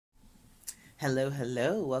Hello,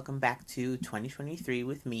 hello. Welcome back to 2023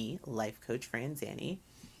 with me, Life Coach Fran Zanny.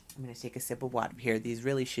 I'm going to take a sip of water here. These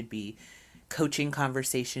really should be coaching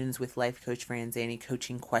conversations with Life Coach Fran Zanny,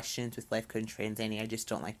 coaching questions with Life Coach Fran Zanny. I just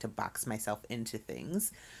don't like to box myself into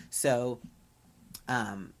things. So,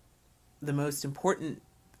 um, the most important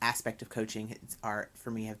aspect of coaching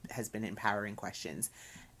for me has been empowering questions.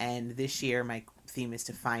 And this year, my theme is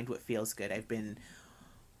to find what feels good.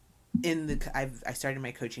 I started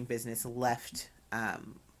my coaching business, left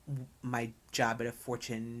my job at a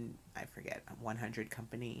Fortune, I forget, 100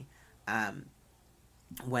 company, um,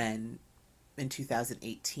 when in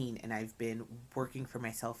 2018, and I've been working for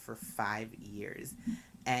myself for 5 years.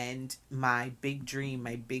 And my big dream,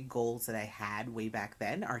 my big goals that I had way back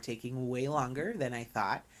then are taking way longer than I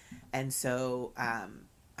thought. And so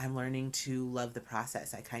I'm learning to love the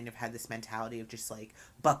process. I kind of had this mentality of just like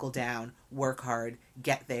buckle down, work hard,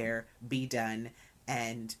 get there, be done.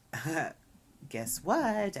 And guess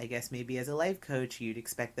what? I guess maybe as a life coach, you'd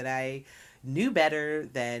expect that I knew better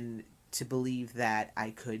than to believe that I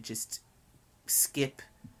could just skip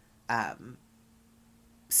um,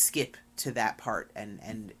 skip to that part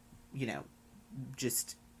and you know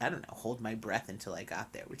just I don't know, hold my breath until I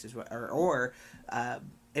got there, which is what or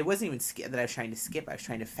it wasn't even skip that I was trying to skip. I was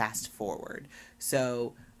trying to fast forward.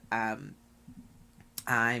 So um,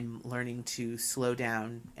 I'm learning to slow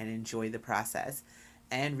down and enjoy the process,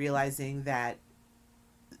 and realizing that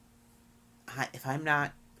if I'm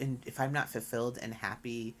not if I'm not fulfilled and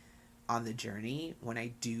happy on the journey, when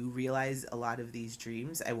I do realize a lot of these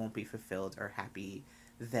dreams, I won't be fulfilled or happy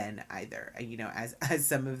then either. You know, as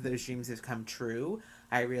some of those dreams have come true,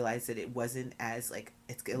 I realize that it wasn't as like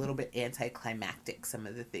it's a little bit anticlimactic, some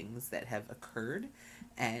of the things that have occurred,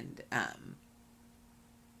 and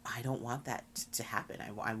I don't want that to happen.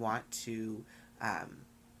 I want to um,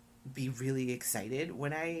 be really excited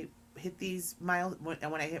when I hit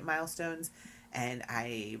when I hit milestones, and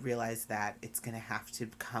I realize that it's gonna have to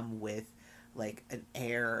come with like an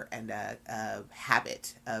air and a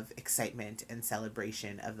habit of excitement and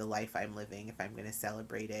celebration of the life I'm living if I'm gonna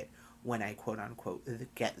celebrate it when I quote unquote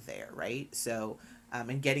get there, right? So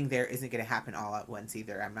and getting there isn't going to happen all at once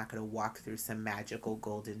either. I'm not going to walk through some magical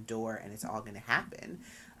golden door and it's all going to happen.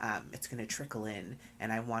 It's going to trickle in,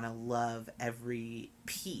 and I want to love every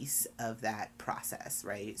piece of that process,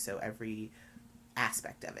 right? So every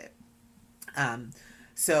aspect of it. Um,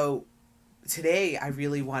 so today I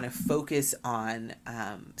really want to focus on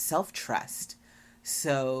self trust.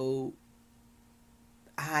 So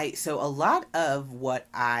so a lot of what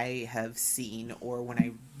I have seen, or when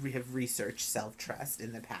I have researched self trust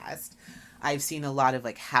in the past, I've seen a lot of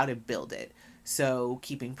like how to build it. So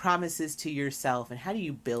keeping promises to yourself, and how do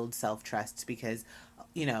you build self trust? Because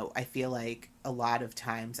I feel like a lot of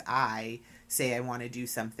times I say I want to do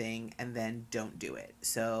something and then don't do it.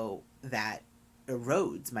 So that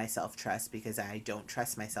erodes my self trust because I don't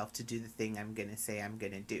trust myself to do the thing I'm going to say I'm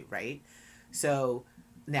going to do, right? So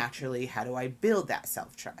naturally, how do I build that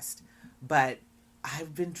self trust? But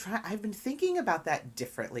I've been thinking about that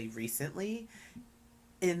differently recently,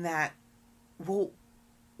 in that, well,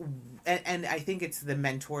 and I think it's the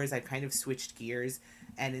mentors. I've kind of switched gears,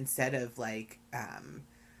 and instead of like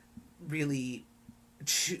really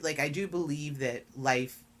like, I do believe that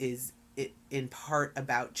life is in part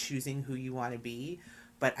about choosing who you want to be,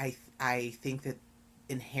 but I think that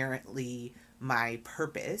inherently my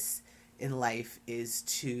purpose in life is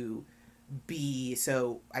to be.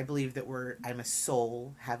 So I believe that I'm a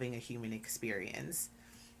soul having a human experience,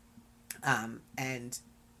 and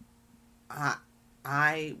I,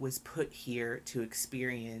 I was put here to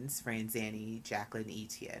experience Franzani Jacqueline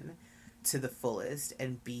Etienne to the fullest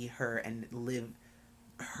and be her and live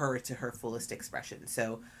her to her fullest expression.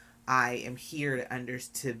 So I am here to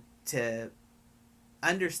understand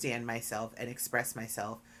myself and express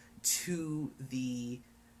myself to the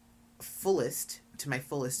fullest, to my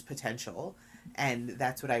fullest potential. And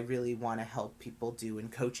that's what I really want to help people do in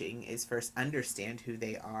coaching, is first understand who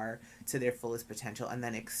they are to their fullest potential, and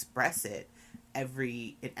then express it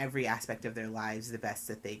in every aspect of their lives the best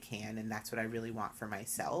that they can. And that's what I really want for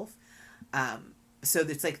myself. So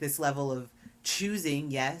it's like this level of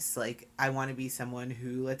choosing. Yes, like I want to be someone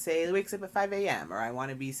who, let's say, wakes up at 5 a.m., or I want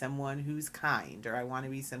to be someone who's kind, or I want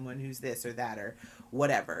to be someone who's this or that or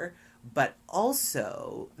whatever. But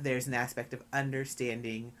also there's an aspect of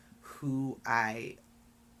understanding who I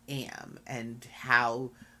am, and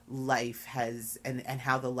how life has and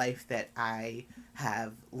how the life that I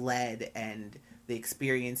have led and the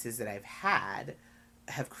experiences that I've had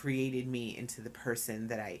have created me into the person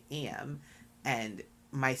that I am. And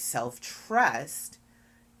my self trust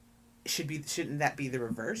shouldn't that be the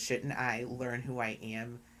reverse? Shouldn't I learn who I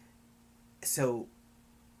am so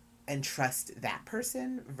and trust that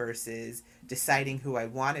person versus deciding who I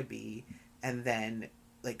want to be and then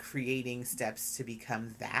like creating steps to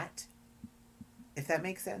become that, if that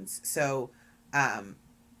makes sense. So um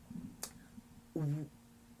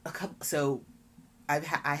so I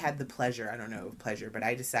had the pleasure, I don't know if pleasure, but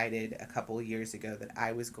I decided a couple of years ago that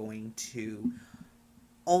I was going to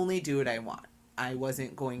only do what I want. I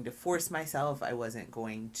wasn't going to force myself. I wasn't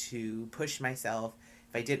going to push myself.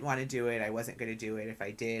 If I didn't want to do it, I wasn't going to do it. If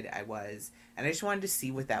I did, I was. And I just wanted to see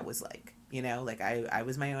what that was like. You know, like I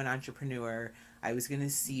was my own entrepreneur. I was going to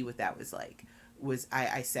see what that was like.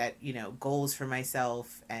 I set, you know, goals for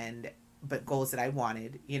myself but goals that I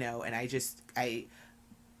wanted, you know, and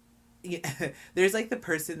yeah, there's like the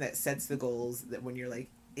person that sets the goals that when you're like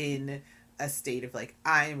in a state of like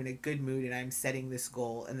I'm in a good mood and I'm setting this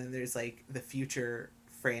goal, and then there's like the future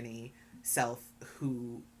Franny self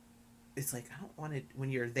who it's like I don't want to. When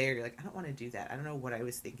you're there, you're like I don't want to do that. I don't know what I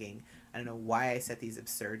was thinking. I don't know why I set these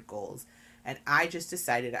absurd goals, and I just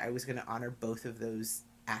decided I was going to honor both of those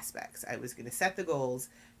aspects. I was going to set the goals,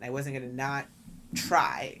 and I wasn't going to not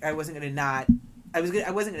try. I wasn't going to not I wasn't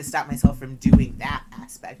going to stop myself from doing that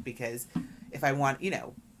aspect because if I want, you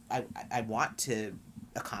know, I want to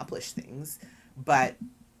accomplish things, but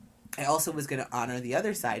I also was going to honor the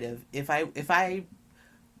other side of if I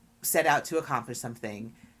set out to accomplish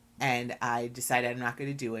something and I decide I'm not going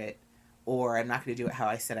to do it or I'm not going to do it how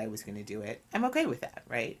I said I was going to do it, I'm okay with that,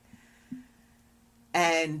 right?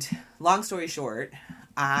 And long story short,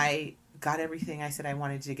 I got everything I said I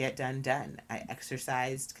wanted to get done. I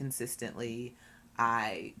exercised consistently.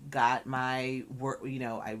 I got my work, you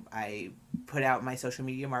know, I put out my social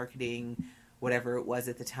media marketing, whatever it was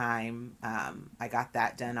at the time. I got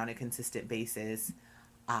that done on a consistent basis.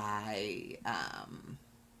 I,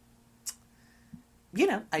 you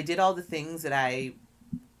know, I did all the things that I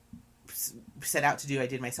set out to do. I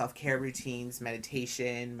did my self-care routines,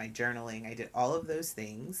 meditation, my journaling. I did all of those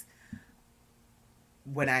things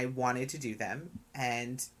when I wanted to do them.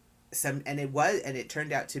 And it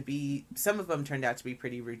turned out to be, some of them turned out to be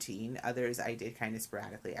pretty routine. Others I did kind of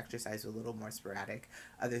sporadically. Exercise was a little more sporadic.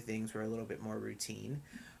 Other things were a little bit more routine.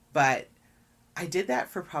 But I did that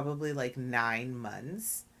for probably like 9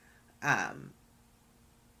 months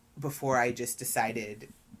before I just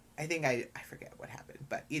decided, I forget what happened,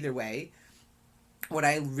 but either way, what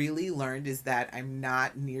I really learned is that I'm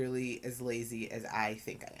not nearly as lazy as I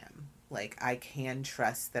think I am. Like, I can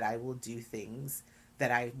trust that I will do things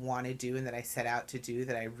that I want to do and that I set out to do,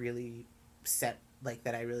 that I really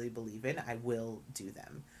that I really believe in. I will do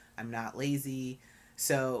them. I'm not lazy.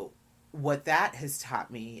 So what that has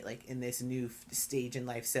taught me, like in this new stage in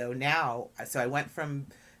life, so I went from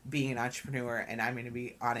being an entrepreneur, and I'm going to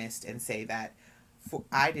be honest and say that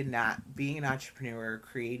I did not, being an entrepreneur,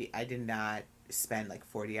 I did not spend like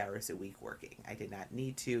 40 hours a week working. I did not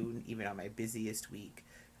need to, even on my busiest week.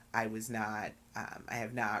 I was not, I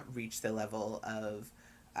have not reached the level of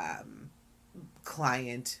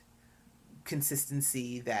client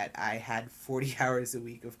consistency that I had 40 hours a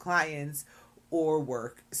week of clients or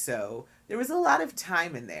work. So there was a lot of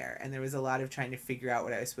time in there, and there was a lot of trying to figure out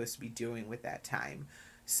what I was supposed to be doing with that time.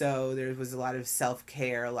 So there was a lot of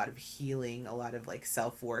self-care, a lot of healing, a lot of like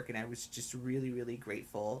self-work, and I was just really, really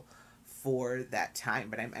grateful for that time.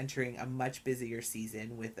 But I'm entering a much busier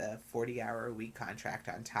season with a 40-hour a week contract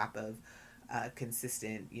on top of a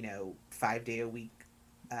consistent, 5-day a week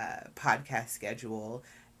podcast schedule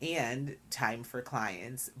and time for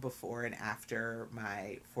clients before and after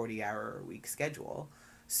my 40-hour a week schedule.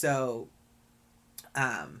 So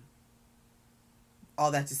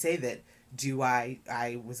all that to say that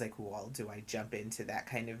I was like, well, do I jump into that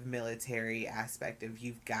kind of military aspect of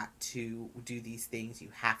you've got to do these things, you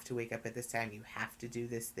have to wake up at this time, you have to do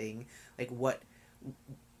this thing? Like, what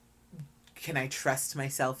can I trust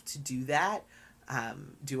myself to do that?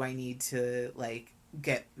 Do I need to like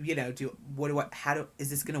get, is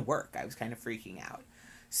this going to work? I was kind of freaking out.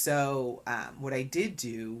 So what I did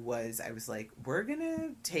do was I was like, we're going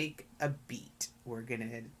to take a beat. We're going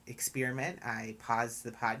to experiment. I paused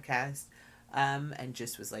the podcast and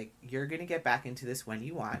just was like, you're going to get back into this when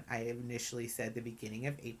you want. I initially said the beginning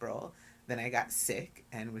of April. Then I got sick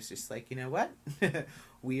and was just like, you know what?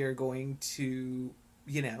 We are going to,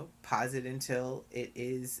 pause it until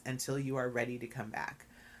you are ready to come back.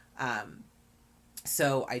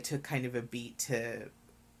 So I took kind of a beat to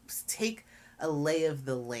take a lay of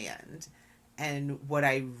the land. And what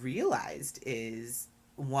I realized is,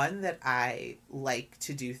 one, that I like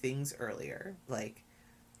to do things earlier. Like,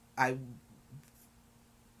 I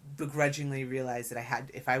begrudgingly realized that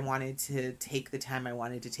if I wanted to take the time I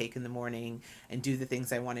wanted to take in the morning and do the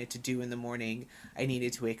things I wanted to do in the morning, I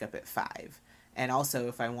needed to wake up at 5. And also,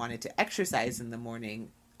 if I wanted to exercise in the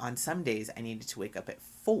morning, on some days, I needed to wake up at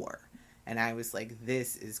 4. And I was like,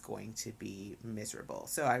 this is going to be miserable.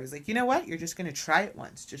 So I was like, you know what? You're just going to try it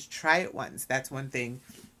once. Just try it once. That's one thing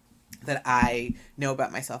that I know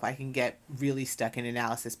about myself. I can get really stuck in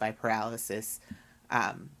analysis by paralysis.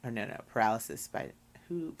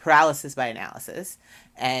 Paralysis by analysis.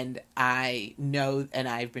 And I know, and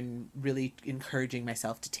I've been really encouraging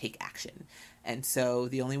myself to take action. And so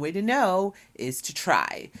the only way to know is to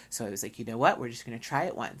try. So I was like, you know what? We're just going to try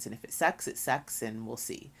it once. And if it sucks, and we'll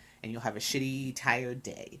see. And you'll have a shitty, tired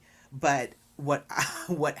day. But what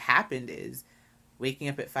happened is waking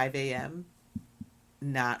up at 5 a.m.,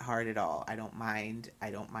 not hard at all. I don't mind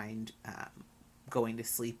going to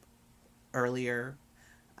sleep earlier,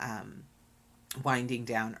 winding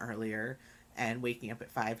down earlier, and waking up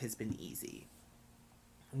at 5 has been easy.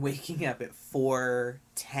 Waking up at 4:10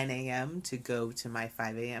 a.m. to go to my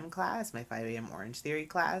 5 a.m. class, my 5 a.m. Orange Theory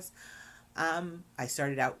class. I'm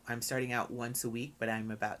starting out once a week, but I'm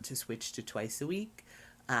about to switch to twice a week.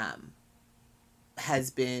 Has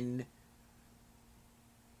been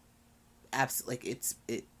absolutely it's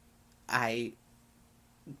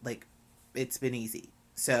been easy.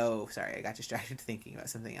 So sorry, I got distracted thinking about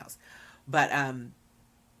something else. But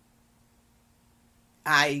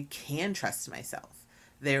I can trust myself.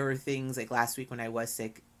 There were things like last week when I was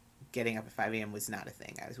sick, getting up at 5 a.m. was not a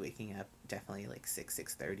thing. I was waking up definitely like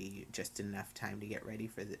 6:30, just enough time to get ready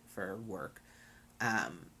for work.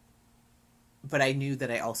 But I knew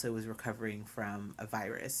that I also was recovering from a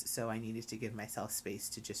virus, so I needed to give myself space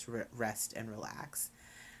to just rest and relax.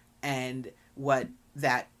 And what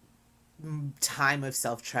that time of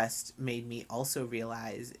self-trust made me also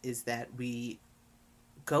realize is that we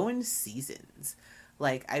go in seasons.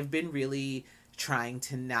 Like, I've been really trying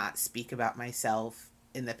to not speak about myself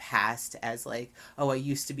in the past as like, oh, I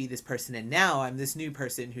used to be this person and now I'm this new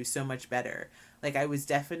person who's so much better. Like, I was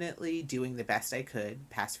definitely doing the best I could.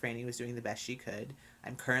 Past Franny was doing the best she could.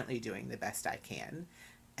 I'm currently doing the best I can.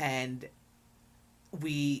 And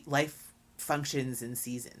life functions in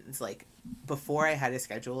seasons. Like, before I had a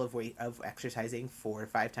schedule of exercising 4 or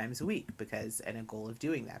 5 times a week and a goal of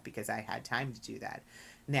doing that because I had time to do that.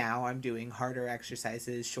 Now I'm doing harder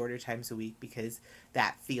exercises, shorter times a week because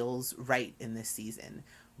that feels right in this season.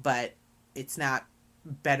 But it's not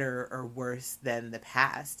better or worse than the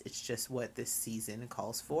past. It's just what this season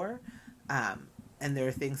calls for. And there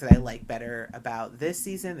are things that I like better about this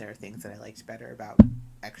season. There are things that I liked better about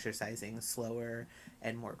exercising slower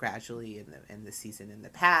and more gradually in the season in the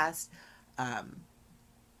past.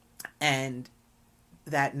 And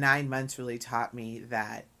that 9 months really taught me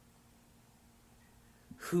that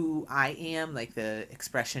who I am, like the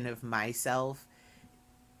expression of myself,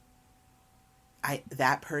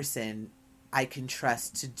 that person I can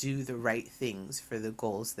trust to do the right things for the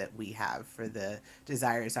goals that we have, for the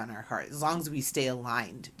desires on our heart, as long as we stay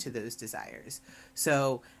aligned to those desires.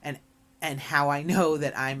 So, and how I know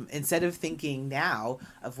that instead of thinking now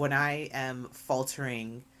of when I am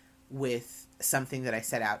faltering with something that I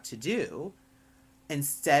set out to do,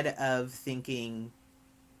 instead of thinking,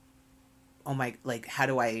 oh my, like, how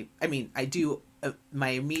do I do, my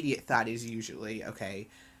immediate thought is usually, okay,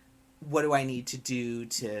 what do I need to do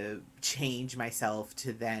to change myself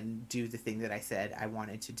to then do the thing that I said I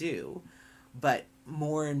wanted to do? But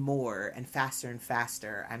more and more and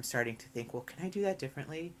faster, I'm starting to think, well, can I do that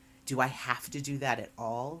differently? Do I have to do that at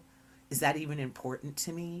all? Is that even important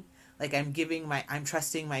to me? Like, I'm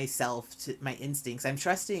trusting myself, to my instincts. I'm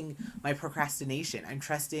trusting my procrastination. I'm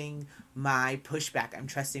trusting my pushback. I'm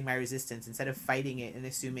trusting my resistance instead of fighting it and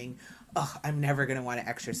assuming, oh, I'm never going to want to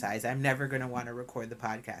exercise. I'm never going to want to record the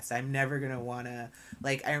podcast. I'm never going to want to,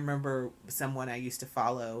 like, I remember someone I used to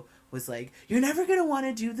follow was like, you're never going to want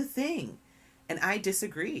to do the thing. And I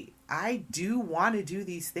disagree. I do want to do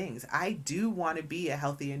these things. I do want to be a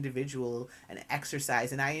healthy individual and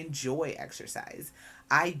exercise, and I enjoy exercise.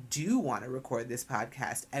 I do want to record this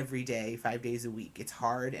podcast every day, 5 days a week. It's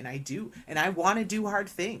hard, and I want to do hard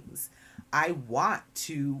things. I want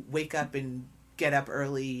to wake up and get up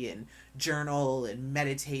early and journal and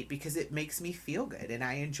meditate because it makes me feel good, and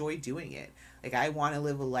I enjoy doing it. Like, I want to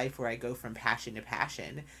live a life where I go from passion to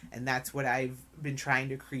passion, and that's what I've been trying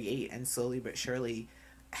to create and slowly but surely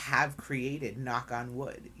have created, knock on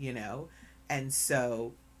wood, you know? And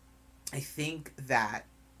so I think that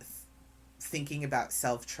thinking about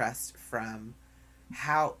self-trust from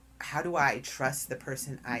how do I trust the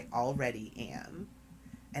person I already am,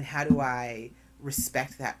 and how do I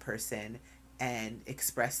respect that person and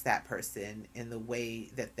express that person in the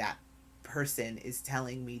way that that person is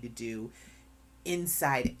telling me to do,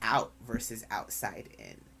 inside out versus outside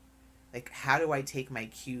in. Like, how do I take my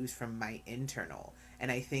cues from my internal?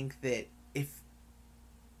 And I think that if,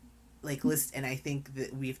 like, list, and I think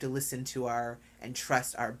that we have to listen to our, and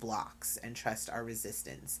trust our blocks and trust our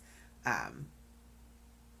resistance. Um,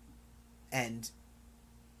 and,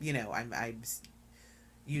 you know, I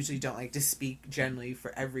usually don't like to speak generally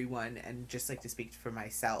for everyone and just like to speak for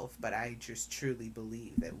myself, but I just truly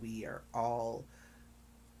believe that we are all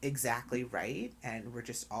exactly right, and we're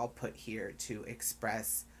just all put here to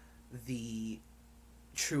express the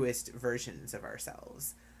truest versions of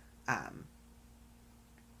ourselves. Um,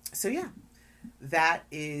 so yeah, that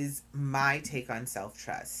is my take on self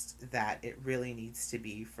trust. That it really needs to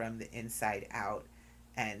be from the inside out,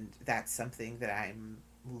 and that's something that I'm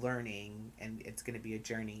learning, and it's going to be a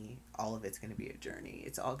journey. All of it's going to be a journey.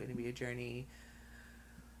 It's all going to be a journey.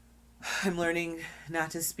 I'm learning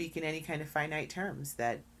not to speak in any kind of finite terms.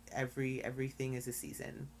 That everything is a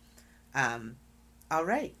season. Um, all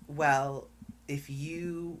right. Well, if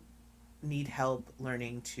you need help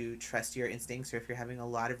learning to trust your instincts, or if you're having a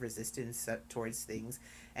lot of resistance towards things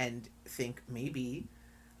and think maybe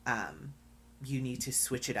um, you need to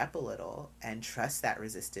switch it up a little and trust that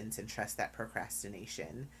resistance and trust that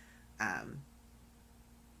procrastination, um,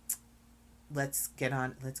 let's get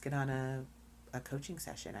on a coaching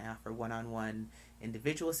session. I offer one-on-one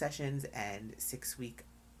individual sessions and 6-week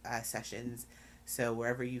sessions. So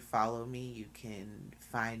wherever you follow me, you can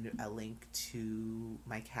find a link to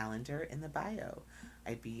my calendar in the bio.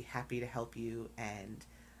 I'd be happy to help you, and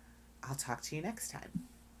I'll talk to you next time.